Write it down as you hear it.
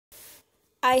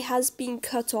I has been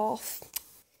cut off.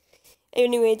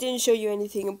 Anyway, I didn't show you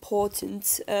anything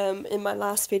important in my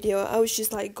last video. I was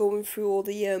just like going through all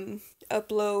the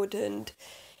upload and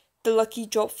the lucky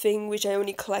drop thing, which I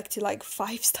only collected like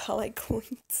 5 starlight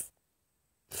coins.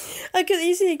 I could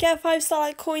easily get 5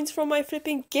 starlight coins from my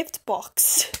flipping gift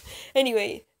box.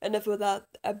 Anyway, enough of that.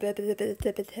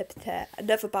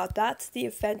 Enough about that. The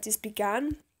event is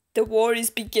began. The war is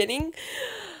beginning.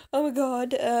 Oh my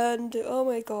god, and oh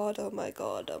my god,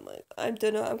 I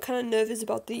don't know, I'm kind of nervous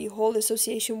about the whole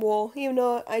association war, even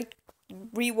though I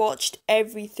rewatched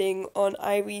everything on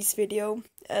Irie's video,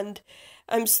 and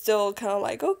I'm still kind of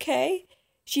like, okay,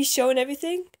 she's showing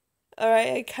everything,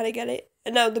 alright, I kind of get it,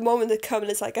 and now the moment that comes,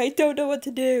 it's like, I don't know what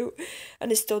to do,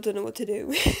 and I still don't know what to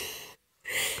do.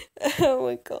 Oh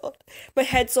my god, my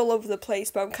head's all over the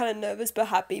place, but I'm kind of nervous, but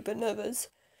happy, but nervous.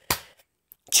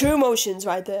 True emotions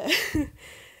right there.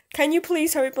 Can you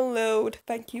please hurry up and load?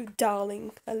 Thank you,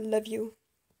 darling. I love you.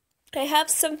 I have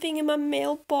something in my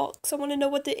mailbox. I want to know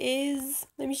what it is.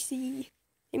 Let me see.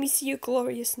 Let me see your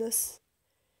gloriousness.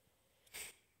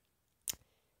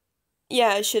 Yeah,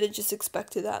 I should have just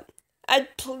expected that. I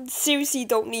seriously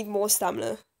don't need more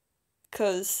stamina.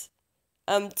 Because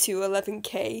I'm to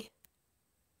 11k.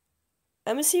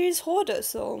 I'm a serious hoarder,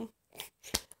 so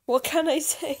what can I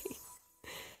say?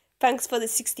 Thanks for the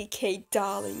 60k,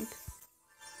 darling.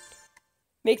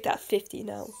 Make that 50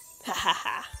 now. Ha ha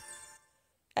ha.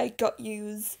 I got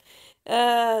yous.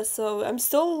 So I'm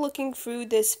still looking through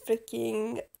this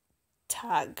freaking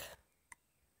tag.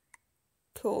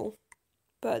 Cool.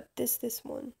 But this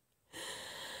one.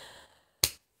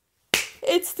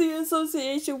 It's the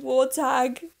association war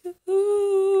tag.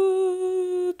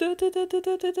 Oh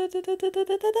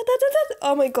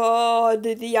my god,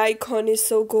 the icon is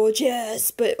so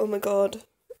gorgeous, but oh my god.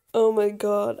 Oh my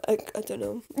god, I don't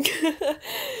know.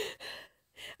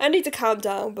 I need to calm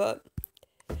down, but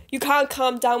you can't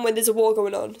calm down when there's a war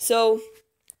going on. So,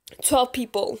 12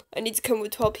 people. I need to come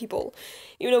with 12 people.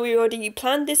 Even though we already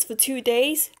planned this for 2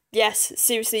 days. Yes,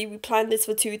 seriously, we planned this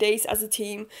for 2 days as a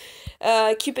team.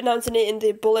 Keep announcing it in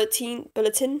the bullet,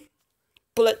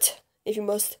 if you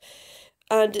must.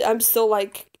 And I'm still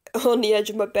like on the edge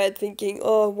of my bed thinking,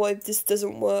 oh, what if this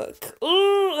doesn't work?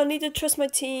 Oh, I need to trust my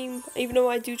team, even though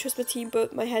I do trust my team,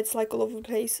 but my head's like all over the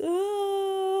place.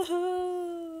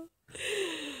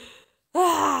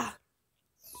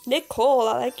 Nicole,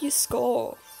 I like your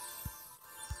score.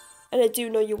 And I do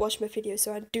know you watch my video,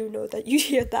 so I do know that you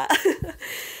hear that.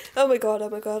 Oh my god, oh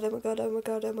my god, oh my god, oh my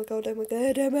god, oh my god, oh my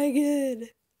god, oh my god.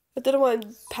 I don't know why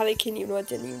I'm panicking even though I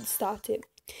didn't even start it.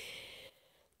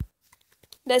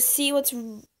 Let's see what's...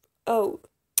 Oh.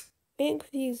 Being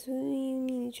confused.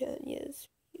 Yes.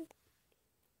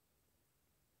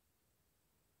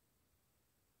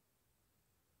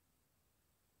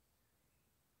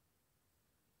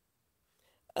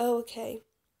 Oh, okay.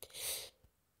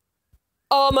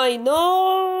 Oh my,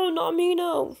 no, not me,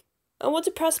 no. I want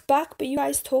to press back, but you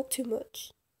guys talk too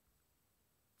much.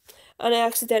 And I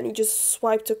accidentally just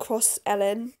swiped across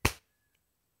Ellen.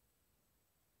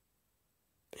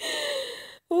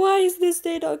 Why is this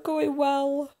day not going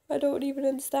well? I don't even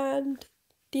understand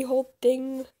the whole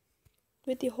thing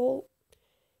with the whole...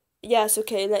 Yes,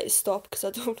 okay, let it stop because I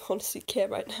don't honestly care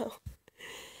right now.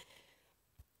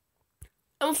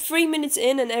 I'm 3 minutes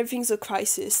in and everything's a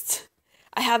crisis.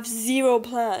 I have zero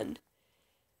plan.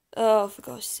 Oh, for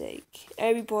gosh sake.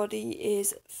 Everybody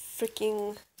is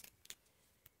freaking...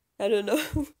 I don't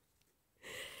know.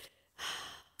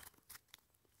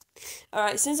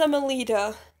 Alright, since I'm a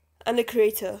leader and a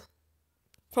creator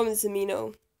from this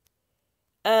amino,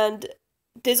 and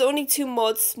there's only 2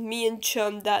 mods, me and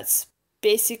Chum, that's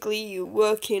basically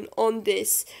working on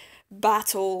this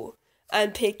battle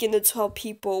and picking the 12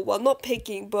 people. Well, not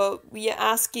picking, but we are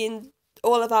asking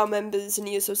all of our members in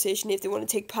the association if they want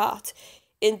to take part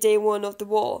in day 1 of the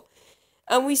war.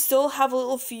 And we still have a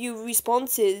little few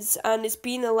responses, and it's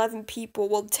been 11 people,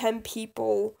 well 10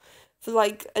 people for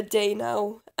like a day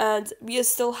now, and we are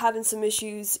still having some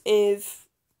issues with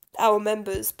our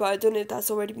members, but I don't know if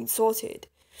that's already been sorted.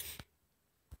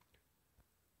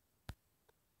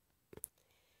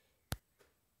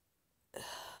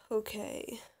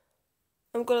 Okay.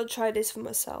 I'm gonna try this for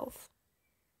myself.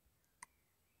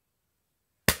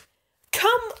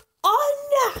 Come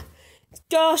on!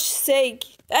 Gosh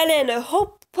sake. Elena,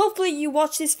 hopefully you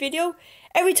watch this video.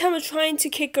 Every time I'm trying to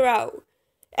kick her out,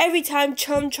 every time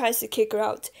Chum tries to kick her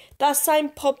out, that sign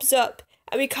pops up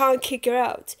and we can't kick her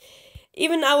out.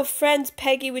 Even our friend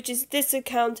Peggy, which is this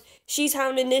account, she's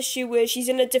having an issue where she's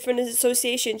in a different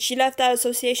association. She left our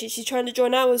association. She's trying to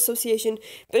join our association,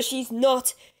 but she's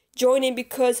not joining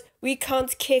because we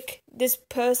can't kick this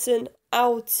person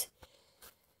out.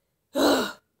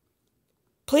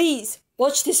 Please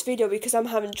watch this video because I'm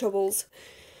having troubles.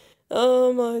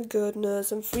 Oh my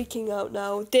goodness, I'm freaking out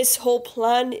now. This whole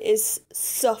plan is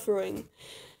suffering.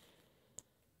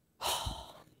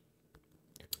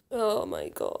 Oh my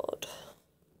god.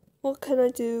 What can I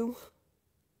do?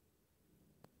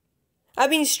 I've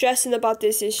been stressing about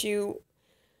this issue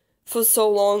for so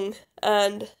long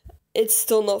and it's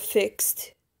still not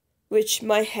fixed, which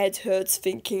my head hurts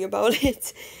thinking about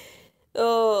it.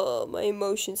 Oh, my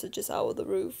emotions are just out of the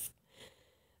roof.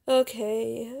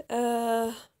 Okay,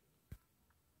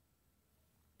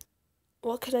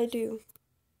 what can I do?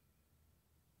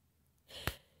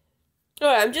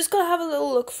 Alright, I'm just gonna have a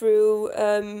little look through,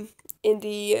 in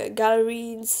the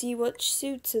gallery and see what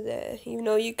suits are there. Even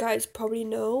though you guys probably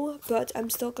know, but I'm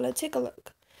still gonna take a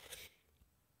look.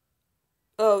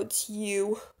 Oh, it's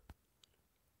you.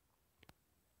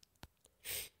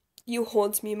 You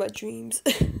haunt me in my dreams.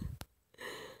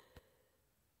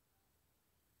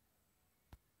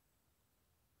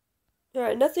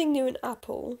 Alright, nothing new in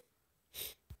Apple.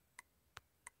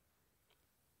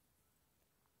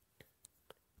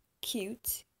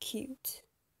 Cute, cute.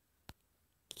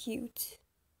 Cute.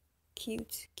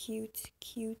 Cute, cute,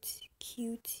 cute,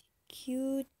 cute,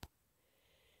 cute.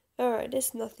 Alright,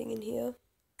 there's nothing in here.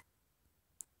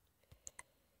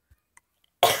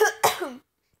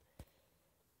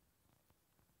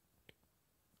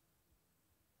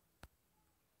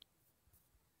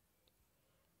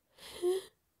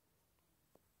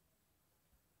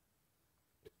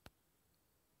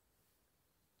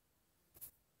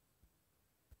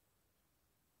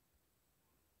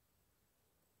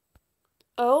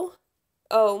 Oh?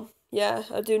 Oh, yeah,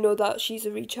 I do know that she's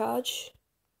a recharge.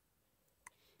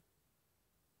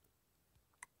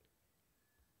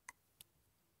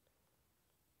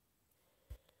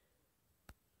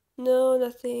 No,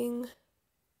 nothing.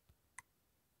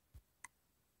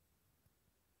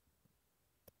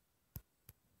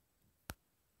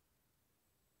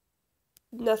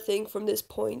 Nothing from this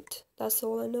point. That's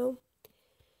all I know.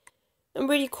 I'm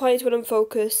really quiet when I'm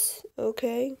focused,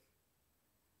 okay?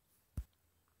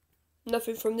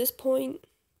 Nothing from this point.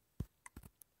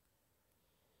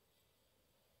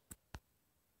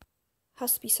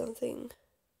 Has to be something.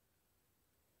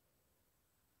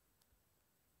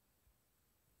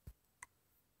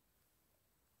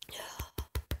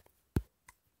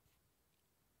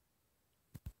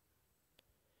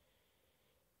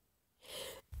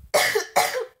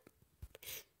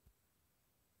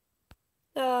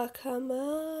 Ah, come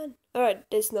on. Alright,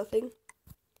 there's nothing.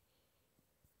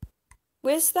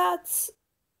 Where's that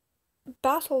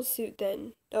battle suit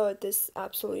then? Oh, there's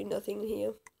absolutely nothing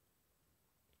here.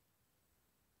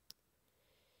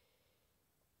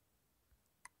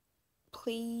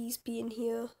 Please be in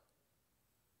here.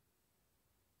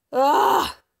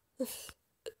 Ah!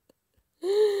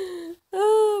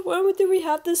 Ah, when do we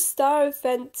have the star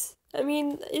event? I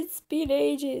mean, it's been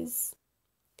ages.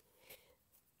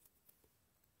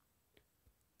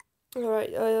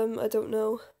 Alright, I don't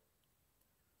know.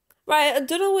 Right, I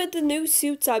don't know where the new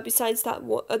suits are besides that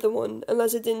other one,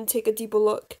 unless I didn't take a deeper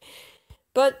look.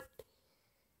 But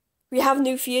we have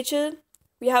new feature,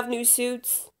 we have new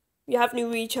suits, we have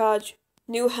new recharge,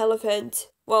 new hell event.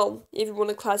 Well, if you want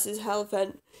to class as hell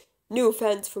event, new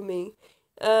event for me.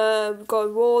 We've got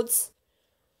rewards,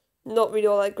 not really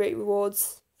all that great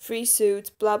rewards. Free suits,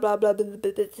 blah blah blah blah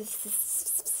blah blah.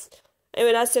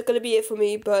 Anyway, that's not gonna be it for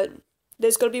me, but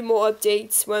there's gonna be more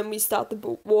updates when we start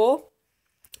the war.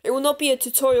 It will not be a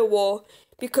tutorial war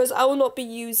because I will not be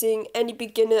using any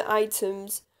beginner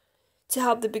items to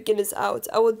help the beginners out.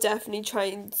 I will definitely try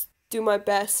and do my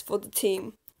best for the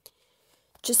team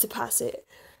just to pass it.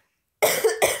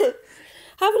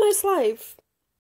 Have a nice life.